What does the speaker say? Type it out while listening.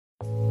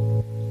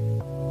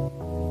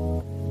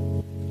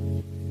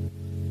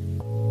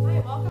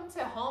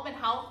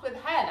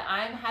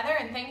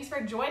and thanks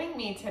for joining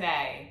me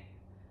today.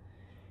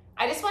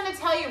 I just want to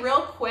tell you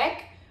real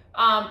quick,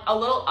 a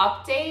little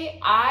update.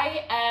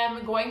 I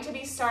am going to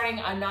be starting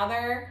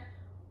another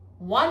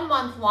 1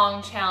 month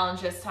long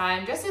challenge this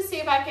time, just to see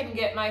if I can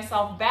get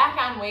myself back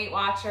on Weight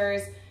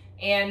Watchers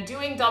and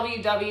doing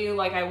WW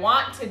like I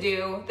want to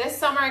do. This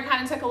summer I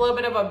kind of took a little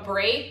bit of a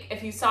break.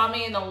 If you saw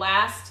me in the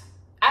last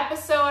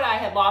episode, I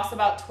had lost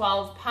about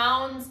 12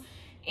 pounds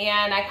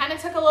and I kind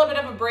of took a little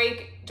bit of a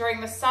break during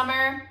the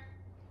summer.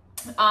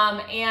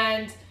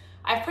 And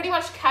I've pretty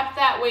much kept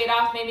that weight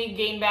off, maybe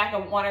gained back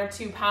 1 or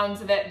 2 pounds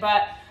of it,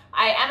 but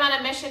I am on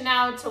a mission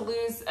now to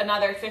lose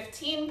another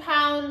 15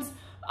 pounds.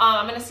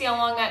 I'm gonna see how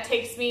long that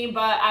takes me,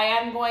 but I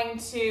am going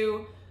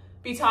to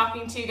be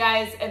talking to you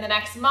guys in the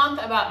next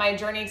month about my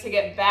journey to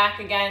get back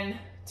again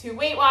to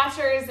Weight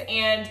Watchers.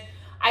 And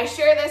I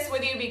share this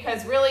with you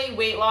because really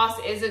weight loss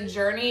is a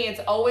journey.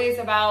 It's always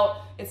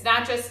about, it's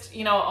not just,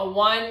 you know, a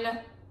one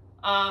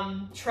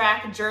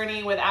track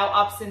journey without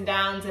ups and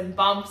downs and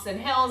bumps and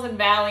hills and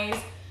valleys.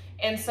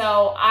 And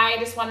so I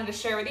just wanted to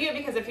share with you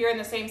because if you're in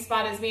the same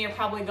spot as me, you're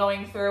probably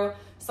going through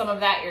some of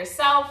that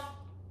yourself.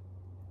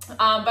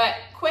 But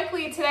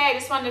quickly today, I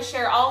just wanted to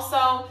share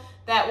also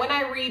that when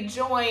I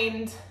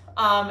rejoined,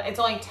 it's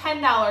only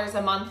 $10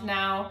 a month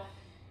now.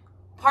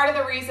 Part of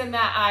the reason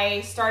that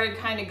I started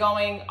kind of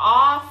going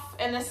off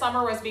in the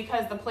summer was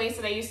because the place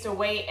that I used to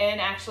weigh in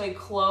actually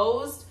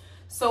closed.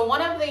 So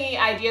one of the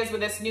ideas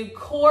with this new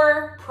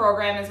core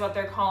program is what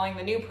they're calling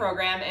the new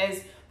program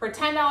is for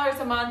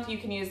 $10 a month, you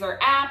can use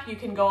their app, you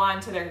can go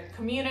on to their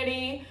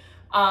community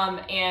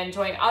and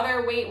join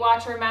other Weight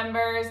Watcher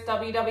members,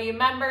 WW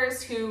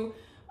members who,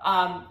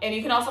 and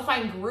you can also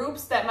find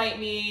groups that might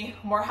be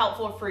more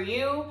helpful for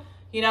you.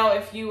 You know,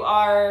 if you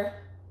are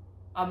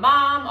a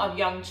mom of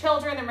young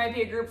children, there might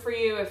be a group for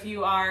you. If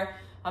you are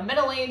a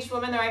middle-aged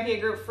woman, there might be a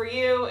group for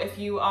you. If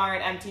you are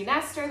an empty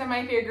nester, there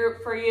might be a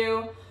group for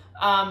you.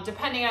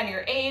 Depending on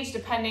your age,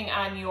 depending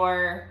on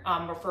your,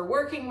 for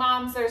working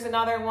moms, there's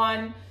another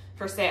one.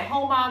 For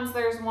stay-at-home moms,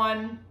 there's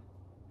one.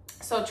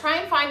 So try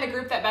and find the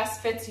group that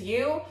best fits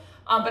you.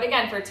 But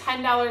again, for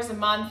 $10 a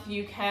month,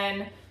 you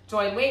can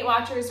join Weight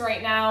Watchers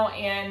right now.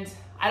 And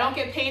I don't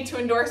get paid to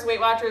endorse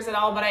Weight Watchers at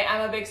all, but I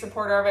am a big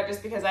supporter of it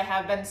just because I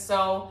have been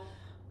so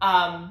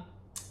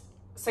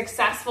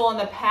successful in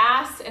the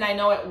past and I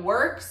know it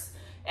works.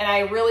 And I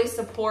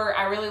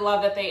really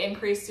love that they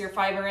increase your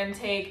fiber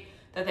intake,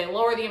 that they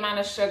lower the amount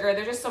of sugar.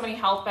 There's just so many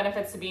health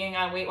benefits to being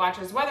on Weight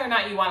Watchers, whether or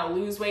not you want to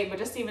lose weight, but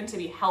just even to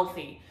be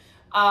healthy.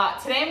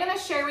 Today I'm going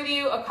to share with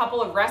you a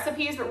couple of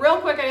recipes, but real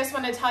quick, I just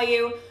want to tell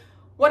you,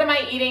 what am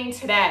I eating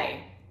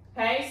today?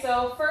 Okay,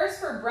 so first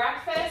for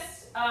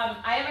breakfast,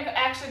 I am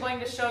actually going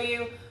to show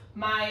you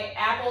my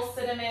apple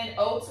cinnamon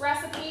oats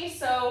recipe.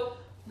 So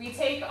we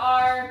take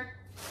our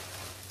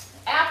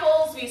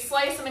apples, we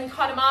slice them and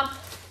cut them up,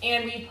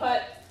 and we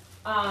put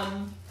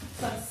some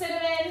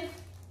cinnamon,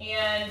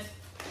 and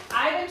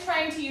I've been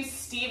trying to use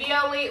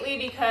stevia lately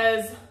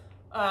because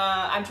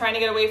I'm trying to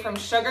get away from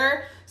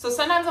sugar. So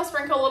sometimes I'll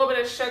sprinkle a little bit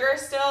of sugar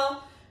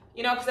still,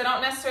 you know, because I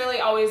don't necessarily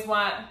always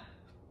want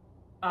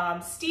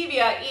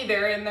stevia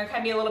either, and there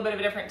can be a little bit of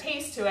a different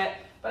taste to it.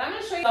 But I'm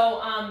going to show you.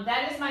 So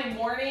that is my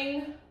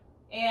morning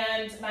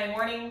and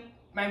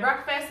my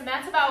breakfast, and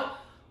that's about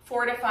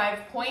 4 to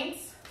 5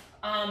 points,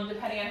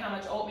 depending on how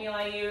much oatmeal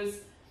I use.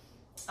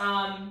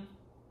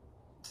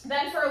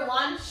 Then for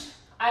lunch,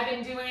 I've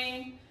been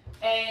doing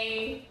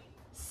a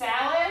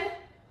salad.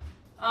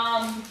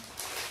 I've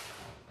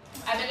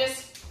been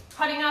just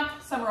cutting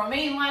up some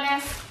romaine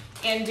lettuce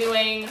and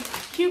doing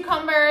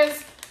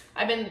cucumbers.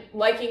 I've been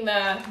liking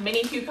the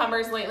mini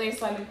cucumbers lately,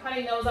 so I've been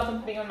cutting those up and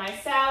putting them in my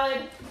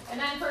salad. And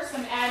then for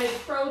some added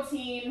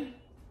protein,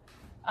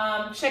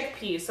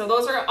 chickpeas. So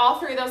those are, all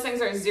three of those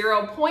things are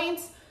 0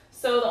 points.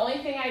 So the only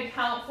thing I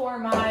count for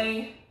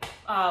my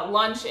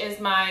lunch is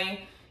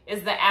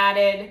the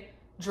added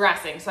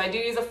dressing. So I do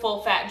use a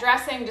full fat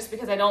dressing just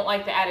because I don't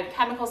like the added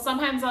chemicals.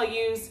 Sometimes I'll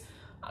use,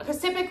 because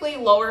typically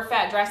lower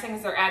fat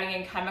dressings, they're adding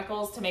in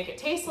chemicals to make it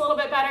taste a little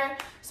bit better.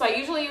 So I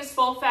usually use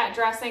full fat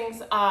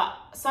dressings.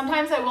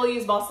 Sometimes I will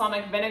use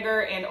balsamic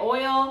vinegar and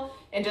oil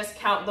and just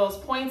count those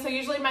points. So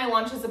usually my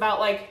lunch is about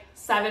like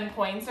 7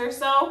 points or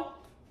so.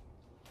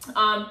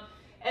 And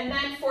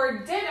then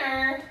for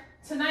dinner,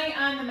 tonight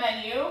on the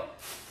menu,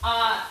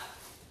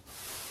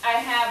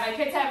 my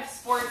kids have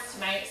sports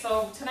tonight.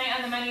 So tonight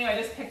on the menu, I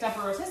just picked up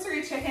a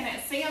rotisserie chicken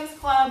at Sam's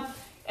Club,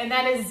 and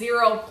that is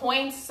 0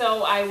 points.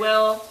 So I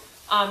will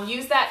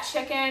use that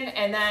chicken,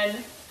 and then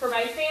for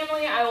my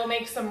family, I will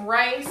make some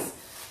rice,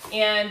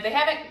 and they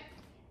haven't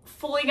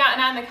fully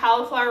gotten on the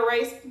cauliflower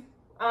rice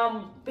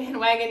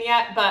bandwagon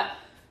yet, but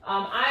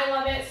I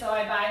love it, so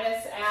I buy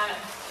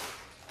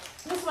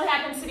this one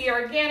happens to be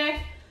organic.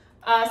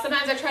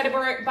 Sometimes I try to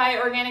buy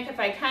it organic if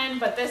I can,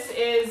 but this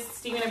is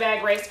steam in a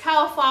bag riced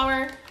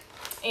cauliflower,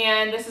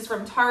 and this is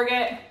from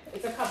Target.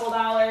 It's a couple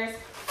dollars,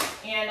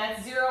 and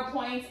that's 0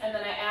 points, and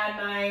then I add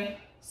my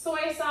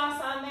soy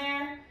sauce on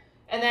there,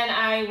 and then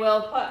I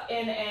will put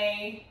in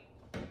a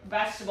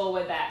vegetable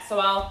with that. So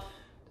I'll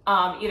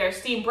either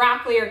steamed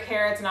broccoli or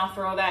carrots, and I'll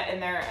throw that in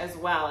there as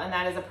well. And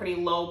that is a pretty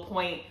low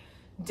point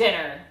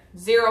dinner.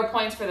 0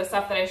 points for the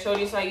stuff that I showed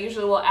you. So I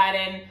usually will add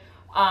in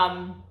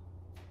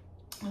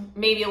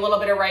maybe a little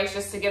bit of rice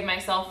just to give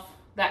myself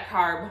that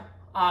carb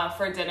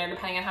for dinner,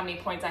 depending on how many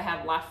points I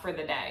have left for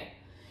the day.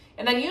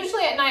 And then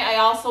usually at night,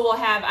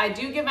 I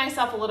do give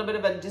myself a little bit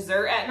of a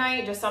dessert at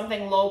night, just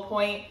something low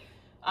point.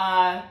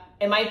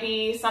 It might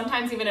be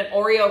sometimes even an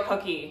Oreo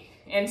cookie.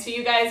 And so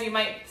you guys,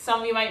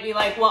 some of you might be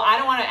like, well, I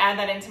don't want to add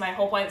that into my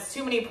whole point. It's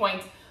too many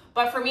points.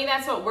 But for me,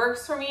 that's what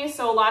works for me.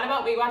 So a lot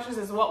about Weight Watchers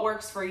is what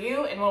works for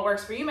you, and what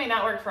works for you may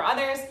not work for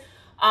others.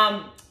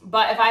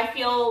 But if I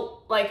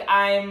feel like if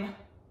I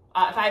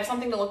have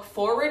something to look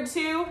forward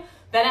to,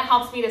 then it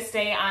helps me to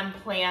stay on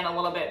plan a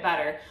little bit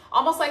better.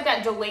 Almost like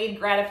that delayed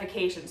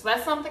gratification. So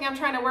that's something I'm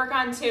trying to work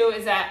on too,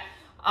 is that,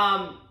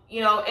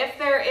 if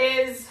there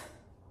is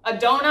a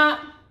donut,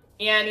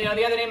 and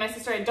the other day my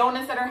sister had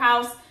donuts at her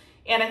house,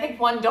 and I think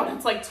one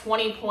donut's like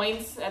 20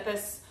 points at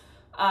this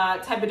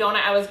type of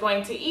donut I was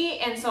going to eat.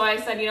 And so I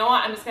said, you know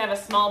what, I'm just gonna have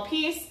a small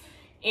piece,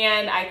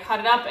 and I cut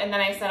it up, and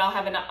then I said I'll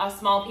have a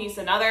small piece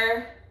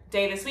another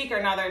day this week or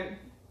another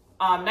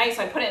night.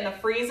 So I put it in the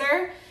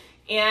freezer,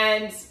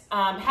 and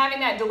having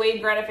that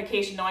delayed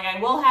gratification, knowing I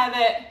will have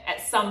it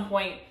at some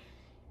point.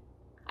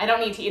 I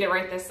don't need to eat it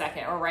right this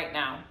second or right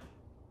now.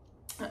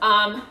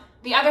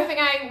 The other thing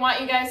I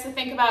want you guys to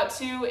think about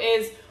too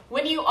is,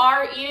 when you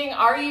are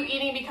you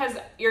eating because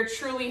you're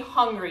truly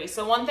hungry?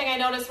 So one thing I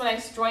noticed when I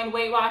joined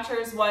Weight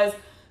Watchers was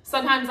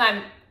sometimes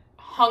I'm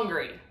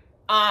hungry.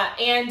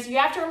 And you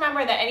have to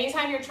remember that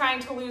anytime you're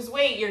trying to lose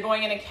weight, you're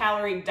going in a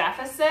calorie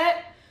deficit.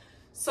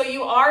 So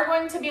you are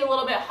going to be a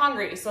little bit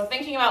hungry. So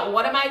thinking about,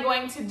 what am I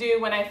going to do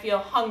when I feel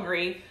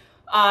hungry?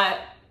 Am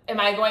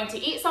I going to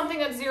eat something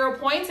that's 0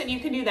 points? And you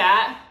can do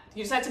that.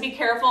 You just have to be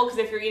careful, because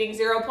if you're eating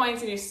 0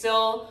 points and you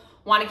still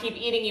want to keep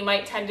eating, you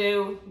might tend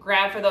to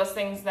grab for those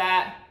things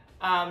that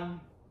are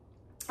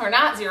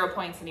not 0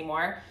 points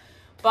anymore.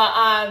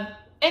 But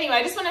anyway,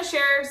 I just want to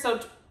share. So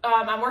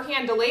I'm working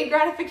on delayed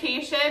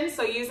gratification,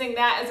 so using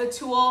that as a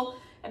tool,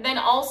 and then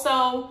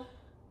also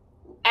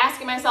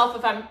asking myself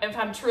if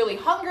I'm truly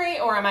hungry,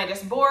 or am I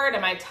just bored?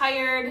 Am I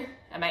tired?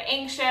 Am I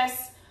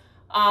anxious?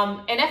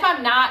 And if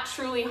I'm not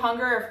truly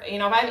hungry,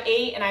 if I've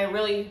ate and I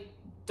really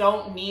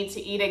don't need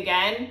to eat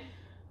again,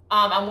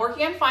 I'm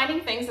working on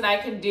finding things that I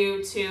can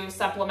do to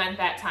supplement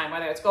that time,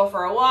 whether it's go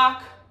for a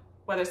walk,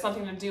 whether it's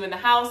something to do in the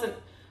house,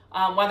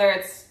 and whether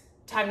it's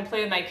time to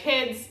play with my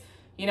kids,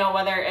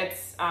 whether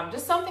it's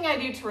just something I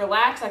do to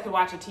relax. I could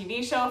watch a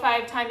TV show if I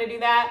have time to do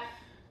that.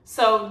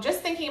 So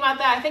just thinking about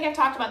that. I think I've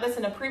talked about this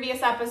in a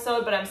previous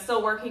episode, but I'm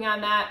still working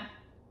on that.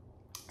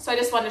 So I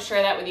just wanted to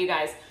share that with you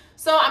guys.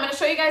 So I'm going to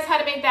show you guys how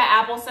to make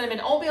that apple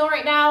cinnamon oatmeal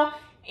right now.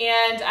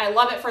 And I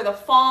love it for the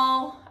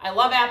fall. I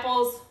love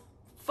apples.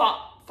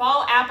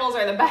 Fall apples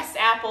are the best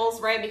apples,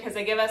 right? Because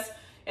they give us,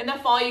 in the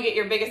fall, you get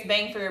your biggest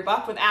bang for your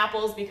buck with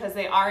apples, because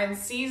they are in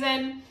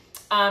season.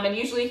 And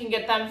usually you can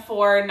get them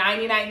for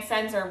 99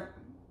 cents or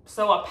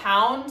so a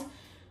pound.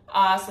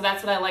 So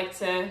that's what I like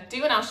to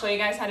do, and I'll show you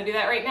guys how to do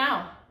that right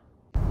now.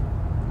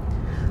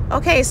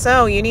 Okay,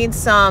 so you need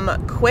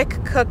some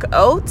quick cook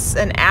oats,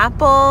 an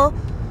apple,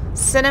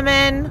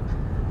 cinnamon,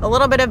 a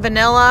little bit of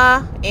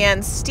vanilla,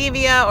 and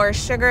stevia or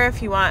sugar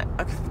if you want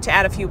to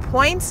add a few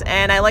points.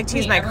 And I like to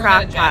use my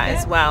crock pot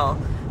as well.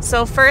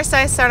 So first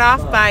I start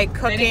off by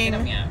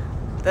cooking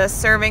the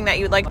serving that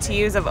you'd like to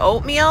use of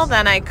oatmeal.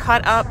 Then I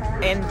cut up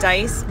and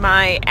dice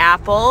my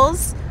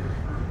apples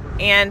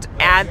and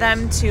add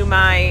them to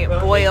my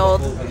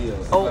boiled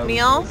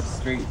oatmeal.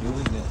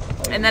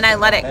 And then I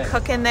let it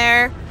cook in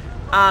there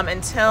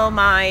until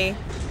my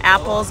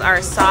apples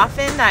are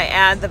softened. I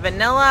add the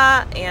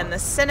vanilla and the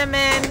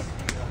cinnamon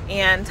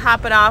and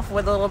top it off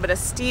with a little bit of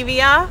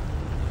stevia.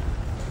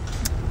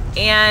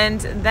 And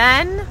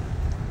then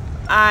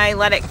I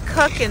let it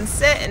cook and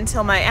sit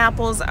until my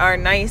apples are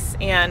nice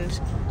and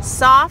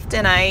soft,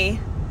 and I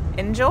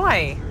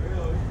enjoy.